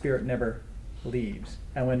Spirit never leaves.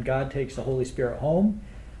 And when God takes the Holy Spirit home,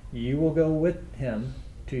 you will go with him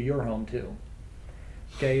to your home too.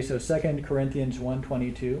 Okay, so 2 Corinthians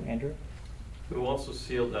 1:22, Andrew? Who also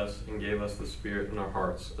sealed us and gave us the Spirit in our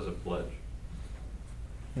hearts as a pledge.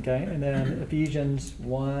 Okay, and then Ephesians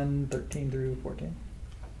 1:13 through 14.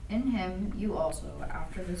 In him you also,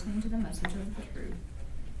 after listening to the message of the truth,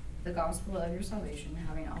 the gospel of your salvation,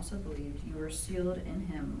 having also believed, you were sealed in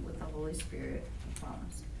him with the Holy Spirit of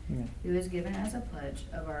promise, who is given as a pledge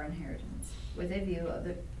of our inheritance, with a view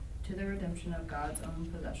to the redemption of God's own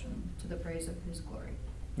possession, to the praise of his glory.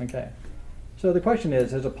 Okay. So the question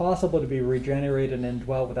is it possible to be regenerated and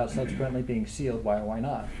indwelt without subsequently being sealed? Why or why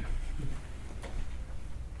not?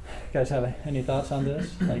 You guys have any thoughts on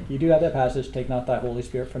this? Like, you do have that passage, "Take not thy Holy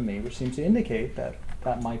Spirit from me," which seems to indicate that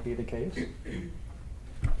that might be the case.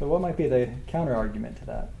 So what might be the counter argument to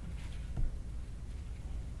that?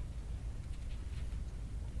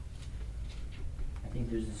 I think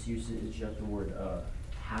there's this usage of the word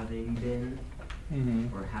having been,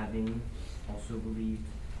 or having also believed.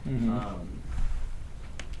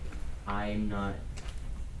 I'm not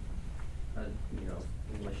a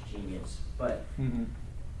English genius, but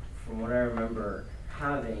from what I remember,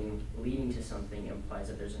 having leading to something implies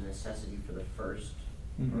that there's a necessity for the first,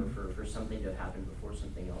 or for something to have happened before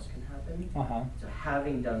something else can happen. So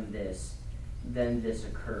having done this, then this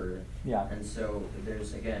occurred. Yeah. And so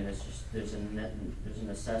there's there's a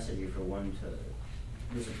necessity for one to,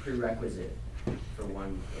 there's a prerequisite for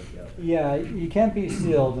one or the other. Yeah, you can't be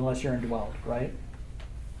sealed unless you're indwelled, right?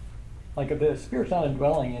 Like if the Spirit's not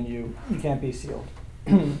indwelling in you, you can't be sealed.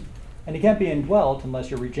 And you can't be indwelt unless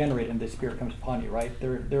you're regenerated and the Spirit comes upon you, right?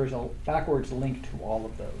 There's a backwards link to all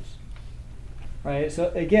of those. Right? So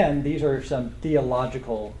again, these are some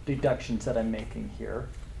theological deductions that I'm making here.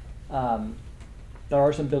 There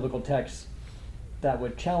are some biblical texts that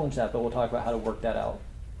would challenge that, but we'll talk about how to work that out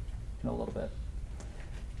in a little bit.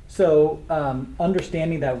 So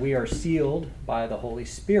understanding that we are sealed by the Holy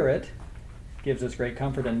Spirit gives us great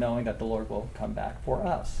comfort in knowing that the Lord will come back for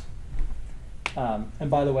us. And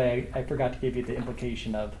by the way, I forgot to give you the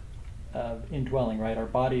implication of indwelling, right? Our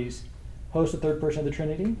bodies host the third person of the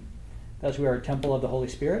Trinity. Thus we are a temple of the Holy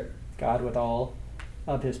Spirit. God, with all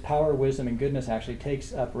of his power, wisdom, and goodness, actually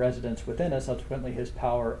takes up residence within us. Subsequently, with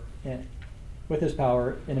his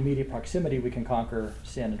power in immediate proximity, we can conquer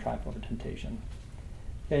sin and triumph over temptation.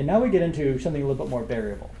 Okay, now we get into something a little bit more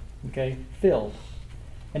variable. Okay, filled.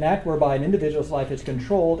 An act whereby an individual's life is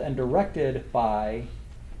controlled and directed by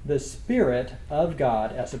the Spirit of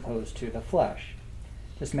God as opposed to the flesh.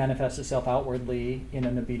 This manifests itself outwardly in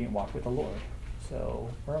an obedient walk with the Lord. So,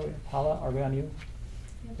 where are we? Paula, are we on you?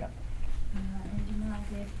 Yep. Yeah. And do not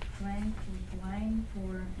get blind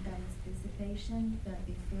for that dissipation, but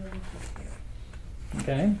be filled with the Spirit.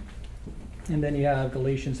 Okay. And then you have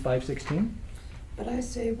Galatians 5:16. But I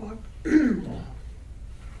say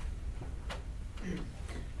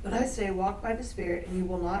walk by the Spirit, and you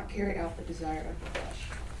will not carry out the desire of the flesh.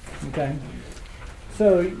 Okay.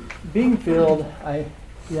 So being filled,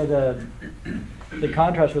 the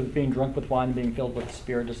contrast with being drunk with wine and being filled with the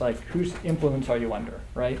Spirit is like, whose influence are you under,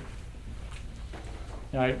 right?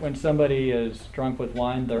 When somebody is drunk with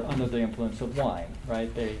wine, they're under the influence of wine,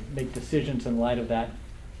 right? They make decisions in light of that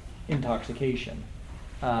intoxication.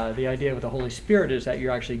 The idea with the Holy Spirit is that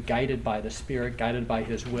you're actually guided by the Spirit, guided by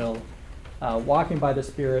his will. Walking by the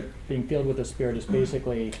Spirit, being filled with the Spirit is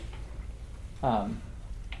basically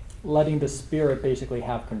letting the Spirit basically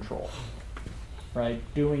have control, right?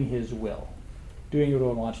 Doing his will, doing what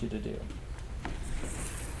he wants you to do.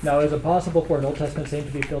 Now, is it possible for an Old Testament saint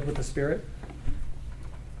to be filled with the Spirit?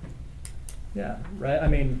 Yeah, right? I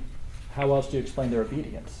mean, how else do you explain their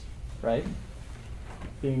obedience, right?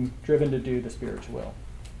 Being driven to do the Spirit's will.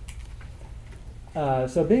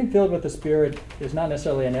 So being filled with the Spirit is not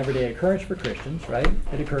necessarily an everyday occurrence for Christians, right?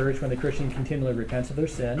 It occurs when the Christian continually repents of their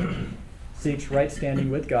sin, seeks right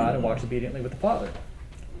standing with God, and walks obediently with the Father.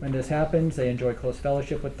 When this happens, they enjoy close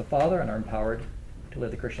fellowship with the Father and are empowered to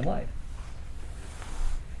live the Christian life.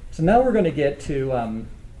 So now we're going to get to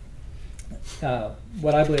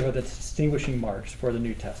what I believe are the distinguishing marks for the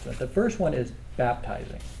New Testament. The first one is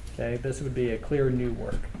baptizing. Okay, this would be a clear new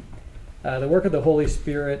work. The work of the Holy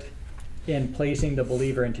Spirit in placing the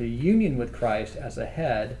believer into union with Christ as a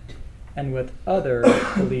head and with other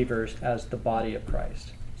believers as the body of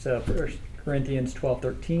Christ. So 1 Corinthians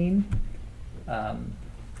 12:13.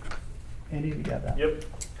 Andy, you got that? Yep.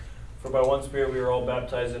 For by one Spirit we were all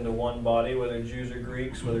baptized into one body, whether Jews or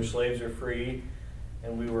Greeks, whether slaves or free,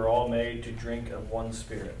 and we were all made to drink of one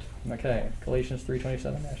Spirit. Okay, Galatians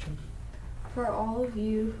 3:27, Ashton. For all of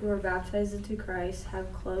you who are baptized into Christ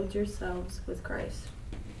have clothed yourselves with Christ.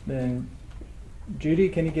 Then, Judy,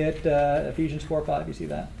 can you get Ephesians 4:5? You see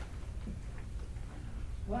that?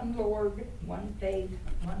 One Lord, one faith,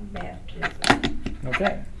 one baptism.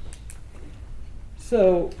 Okay.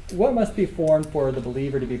 So, what must be formed for the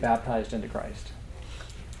believer to be baptized into Christ?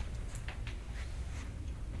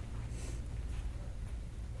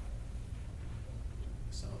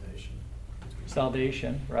 Salvation.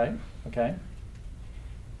 Salvation, right? Okay.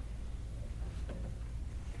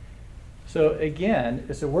 So again,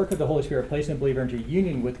 it's the work of the Holy Spirit placing the believer into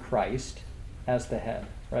union with Christ as the head,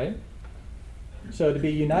 right? So to be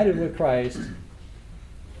united with Christ,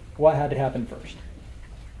 what had to happen first?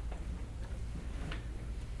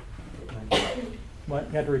 What?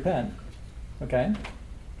 You had to repent. Okay,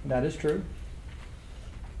 that is true.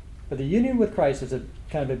 But the union with Christ is a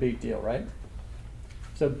kind of a big deal, right?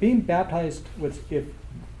 So being baptized to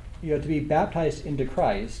be baptized into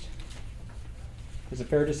Christ, is it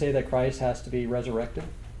fair to say that Christ has to be resurrected,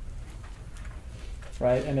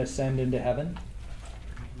 right, and ascend into heaven?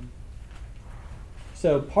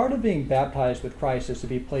 So part of being baptized with Christ is to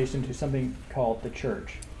be placed into something called the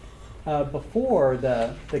church. Before,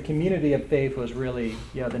 the community of faith was really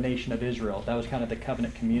the nation of Israel. That was kind of the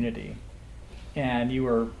covenant community. And you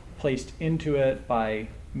were placed into it by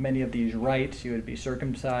many of these rites. You would be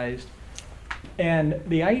circumcised. And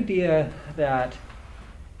the idea that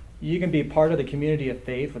you can be part of the community of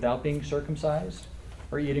faith without being circumcised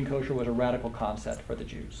or eating kosher was a radical concept for the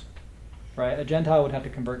Jews. Right? A Gentile would have to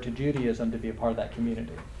convert to Judaism to be a part of that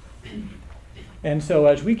community. And so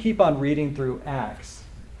as we keep on reading through Acts,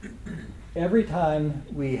 every time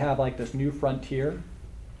we have like this new frontier,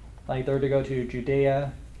 like they're to go to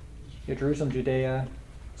Judea, Jerusalem, Judea,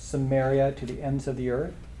 Samaria, to the ends of the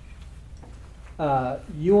earth,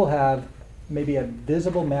 you will have maybe a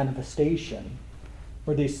visible manifestation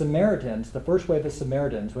where the Samaritans, the first wave of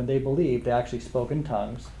Samaritans, when they believed, they actually spoke in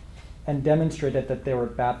tongues and demonstrated that they were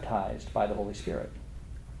baptized by the Holy Spirit.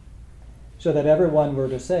 So that everyone were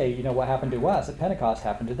to say, what happened to us at Pentecost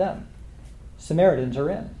happened to them. Samaritans are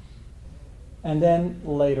in. And then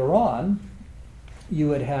later on, you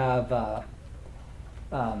would have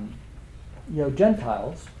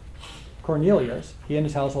Gentiles Cornelius, he and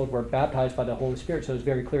his household were baptized by the Holy Spirit, so it's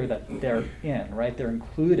very clear that they're in, right? They're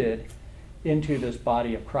included into this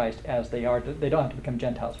body of Christ as they are. They don't have to become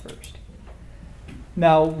Gentiles first.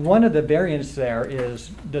 Now, one of the variants there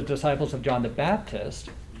is the disciples of John the Baptist.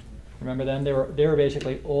 Remember them? They were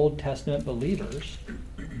basically Old Testament believers.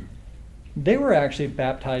 They were actually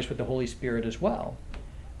baptized with the Holy Spirit as well.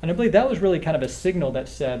 And I believe that was really kind of a signal that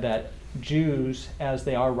said that Jews, as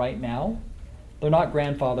they are right now, they're not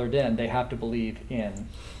grandfathered in. They have to believe in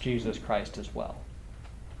Jesus Christ as well.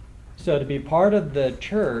 So to be part of the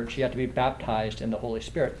church, you have to be baptized in the Holy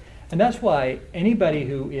Spirit. And that's why anybody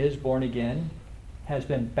who is born again has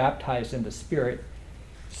been baptized in the Spirit.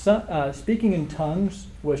 Speaking in tongues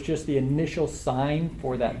was just the initial sign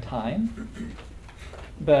for that time.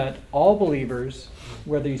 But all believers,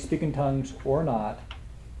 whether you speak in tongues or not,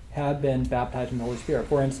 have been baptized in the Holy Spirit.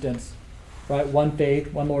 For instance, right, one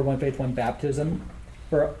faith, one Lord, one faith, one baptism.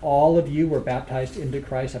 For all of you were baptized into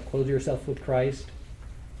Christ, have clothed yourself with Christ.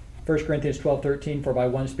 1 Corinthians 12:13, for by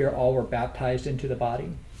one Spirit all were baptized into the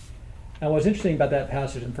body. And what's interesting about that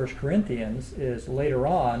passage in 1 Corinthians is later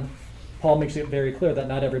on, Paul makes it very clear that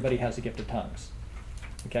not everybody has the gift of tongues.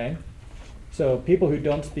 Okay? So people who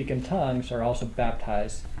don't speak in tongues are also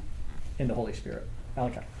baptized in the Holy Spirit.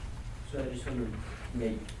 Okay. So I just want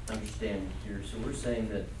to understand here. So we're saying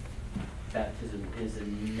that baptism is a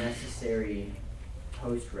necessary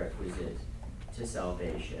post-requisite to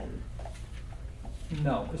salvation.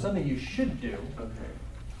 No, it's something you should do. Okay.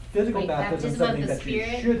 Physical Wait, baptism is baptism something of the that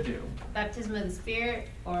Spirit? you should do. Baptism of the Spirit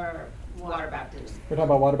or water baptism? We're talking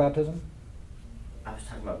about water baptism? I was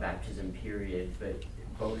talking about baptism, period, but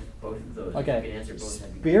both of those. Okay. You can answer both.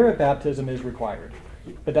 Spirit baptism is required,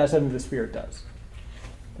 but that's something the Spirit does.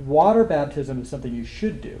 Water baptism is something you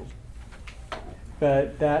should do,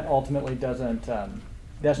 but that ultimately doesn't,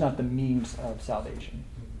 that's not the means of salvation.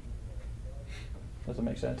 Does that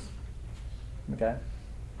make sense? Okay.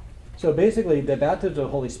 So basically, the baptism of the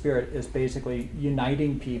Holy Spirit is basically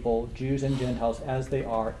uniting people, Jews and Gentiles, as they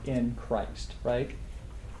are in Christ, right?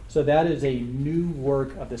 So that is a new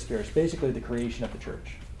work of the Spirit. It's basically the creation of the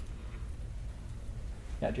church.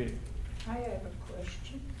 Yeah, Judy. I have a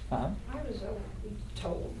question. Uh-huh. I was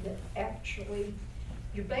told that actually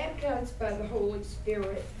you're baptized by the Holy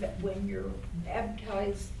Spirit, but when you're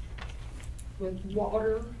baptized with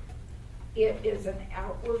water, it is an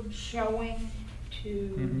outward showing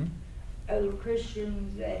to other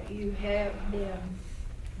Christians that you have been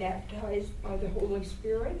baptized by the Holy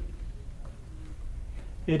Spirit.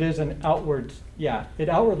 It is an outward, yeah, it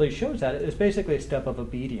outwardly shows that. It's basically a step of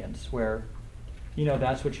obedience where, you know,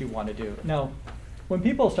 that's what you want to do. Now, when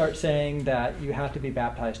people start saying that you have to be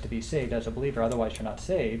baptized to be saved as a believer, otherwise you're not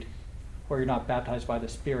saved, or you're not baptized by the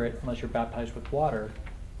Spirit unless you're baptized with water,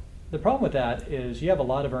 the problem with that is you have a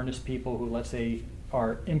lot of earnest people who, let's say,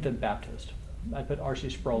 are infant Baptist. I put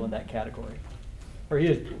R.C. Sproul in that category. Or he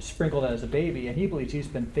is sprinkled as a baby, and he believes he's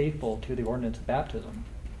been faithful to the ordinance of baptism,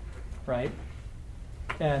 right?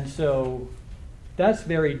 And so that's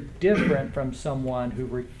very different from someone who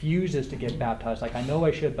refuses to get baptized. Like, I know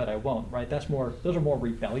I should, but I won't, right? Those are more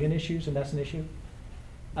rebellion issues, and that's an issue.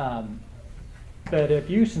 But if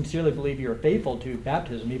you sincerely believe you're faithful to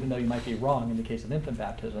baptism, even though you might be wrong in the case of infant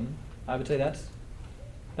baptism, I would say that's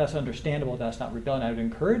understandable. That's not rebellion. I would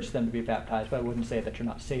encourage them to be baptized, but I wouldn't say that you're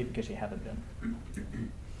not saved because you haven't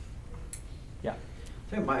been. Yeah. I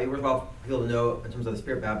think it might be worthwhile for people to know in terms of the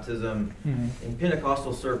Spirit baptism. In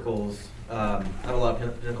Pentecostal circles, I have a lot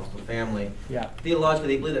of Pentecostal family. Yeah.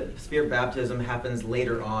 Theologically, they believe that Spirit baptism happens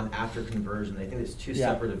later on after conversion. They think it's two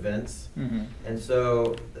separate events. And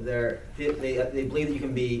so they believe that you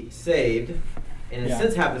can be saved and in a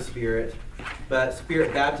sense have the Spirit, but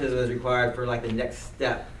Spirit baptism is required for like the next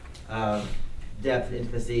step of depth and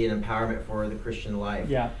intimacy and empowerment for the Christian life.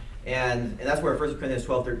 Yeah. And that's where 1 Corinthians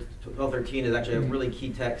 12:13 is actually a really key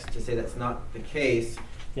text to say that's not the case.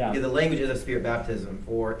 Yeah. Because the language is a Spirit baptism.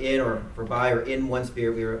 For in or for by or in one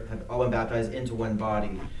Spirit, we have all been baptized into one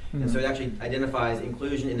body. And so it actually identifies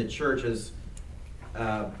inclusion in the church as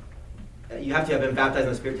you have to have been baptized in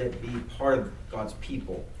the Spirit to be part of God's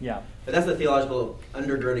people. Yeah. But that's the theological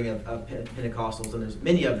undergirding of Pentecostals, and there's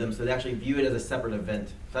many of them, so they actually view it as a separate event.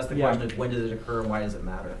 So that's the question of when does it occur and why does it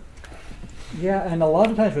matter? Yeah, and a lot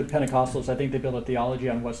of times with Pentecostals, I think they build a theology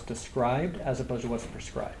on what's described as opposed to what's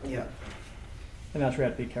prescribed. Yeah. And that's where you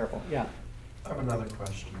have to be careful. Yeah. I have another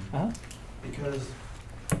question. Because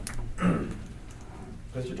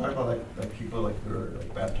you're talking about like people like who are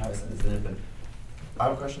like baptized as an infant. I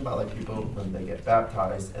have a question about like people when they get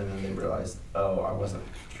baptized and then they realize, oh, I wasn't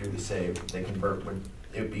truly saved. They convert when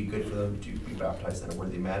it would be good for them to be baptized in a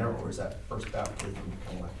worthy manner, or is that first baptism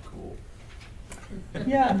kind of like cool?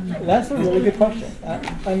 Yeah, that's a really good question.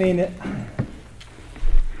 I mean,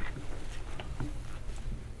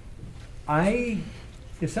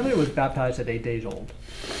 if somebody was baptized at 8 days old,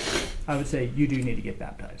 I would say you do need to get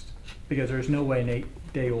baptized, because there's no way an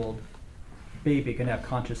 8-day-old baby can have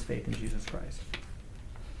conscious faith in Jesus Christ.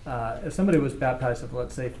 If somebody was baptized at,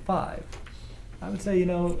 let's say, 5, I would say,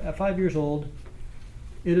 at 5 years old,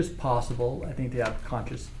 it is possible, I think, to have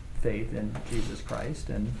conscious faith in Jesus Christ.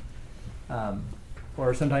 And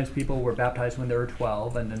or sometimes people were baptized when they were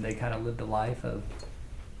 12, and then they kind of lived a life of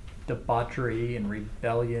debauchery and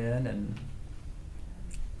rebellion. And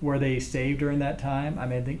were they saved during that time? I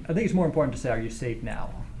mean, I think it's more important to say, are you saved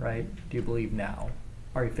now, right? Do you believe now?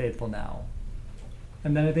 Are you faithful now?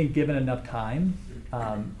 And then I think given enough time,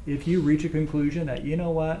 if you reach a conclusion that, you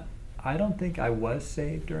know what, I don't think I was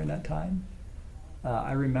saved during that time.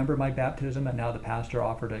 I remember my baptism, and now the pastor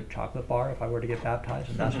offered a chocolate bar if I were to get baptized,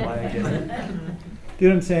 and that's why I did it. Do you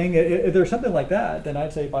know what I'm saying? If there's something like that, then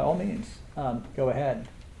I'd say by all means, go ahead.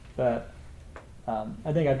 But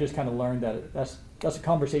I think I've just kind of learned that that's a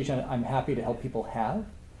conversation I'm happy to help people have.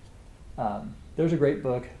 There's a great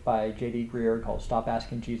book by J.D. Greer called "Stop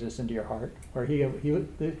Asking Jesus Into Your Heart," where he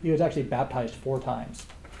was actually baptized 4 times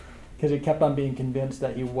because he kept on being convinced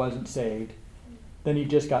that he wasn't saved. Then he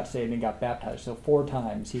just got saved and got baptized. So 4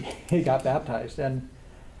 times he got baptized. And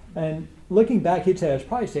looking back, he'd say I was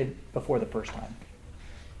probably saved before the first time.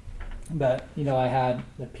 But I had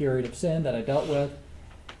a period of sin that I dealt with,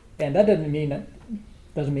 and that doesn't mean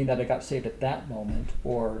that I got saved at that moment,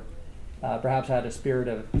 or perhaps I had a spirit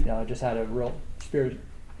of I just had a real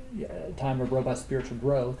time of robust spiritual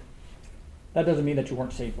growth. That doesn't mean that you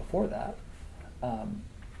weren't saved before that.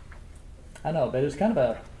 I know, but it's kind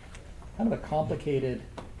of a complicated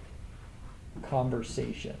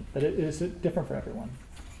conversation, but it is different for everyone.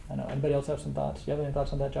 I know. Anybody else have some thoughts? Do you have any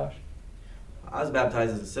thoughts on that, Josh? I was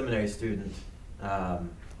baptized as a seminary student, which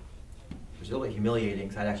was a little bit humiliating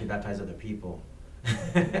because I'd actually baptized other people.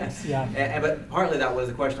 Yeah. But partly that was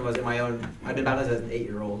the question was I'd been baptized as an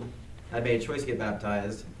 8-year-old. I made a choice to get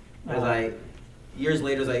baptized. Years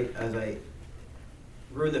later, as I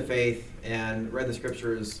grew in the faith and read the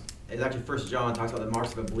scriptures, it's actually 1 John talks about the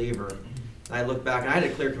marks of a believer. And I look back, and I had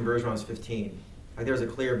a clear conversion when I was 15. Like there was a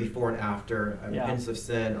clear before and after, a repentance of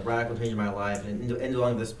sin, a radical change in my life, and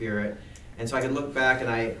indwelling of the Spirit. And so I could look back,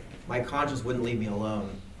 and my conscience wouldn't leave me alone.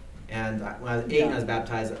 And when I was 8 and I was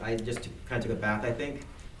baptized, I just kind of took a bath, I think.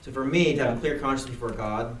 So for me, to have a clear conscience before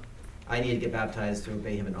God, I needed to get baptized to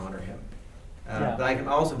obey Him and honor Him. But I'm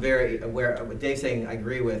also very aware of what Dave's saying, I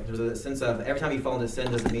agree with. There's a sense of every time you fall into sin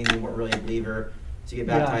doesn't mean you weren't really a believer. So you get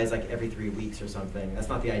baptized like every 3 weeks or something. That's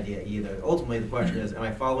not the idea either. Ultimately, the question is, am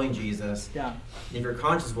I following Jesus? Yeah. And if your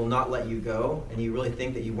conscience will not let you go, and you really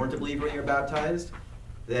think that you weren't a believer when you were baptized,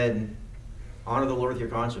 then honor the Lord with your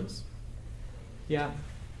conscience. Yeah.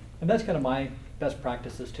 And that's kind of my best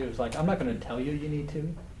practices too. It's like, I'm not going to tell you need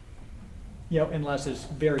to, unless it's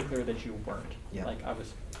very clear that you weren't. Yeah. Like I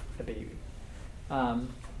was a baby.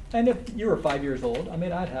 And if you were 5 years old, I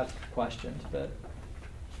mean, I'd have questions, but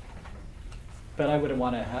I wouldn't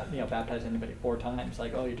want to baptize anybody 4 times.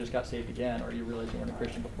 Like, oh, you just got saved again, or you realized you weren't a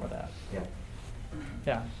Christian before that. Yeah.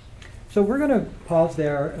 Yeah. So we're going to pause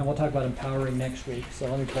there, and we'll talk about empowering next week. So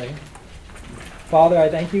let me pray. Father, I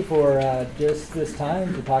thank you for just this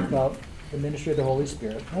time to talk about the ministry of the Holy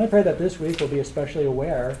Spirit. And I pray that this week we'll be especially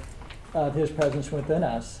aware of His presence within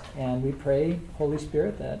us. And we pray, Holy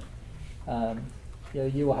Spirit, that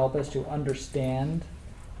you will help us to understand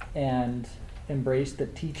and embrace the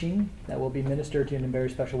teaching that will be ministered to in a very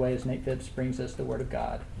special way as Nate Phipps brings us the Word of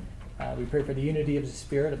God. We pray for the unity of the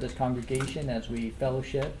Spirit of this congregation as we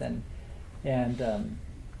fellowship and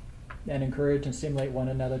encourage and stimulate one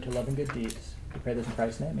another to love and good deeds. We pray this in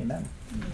Christ's name. Amen.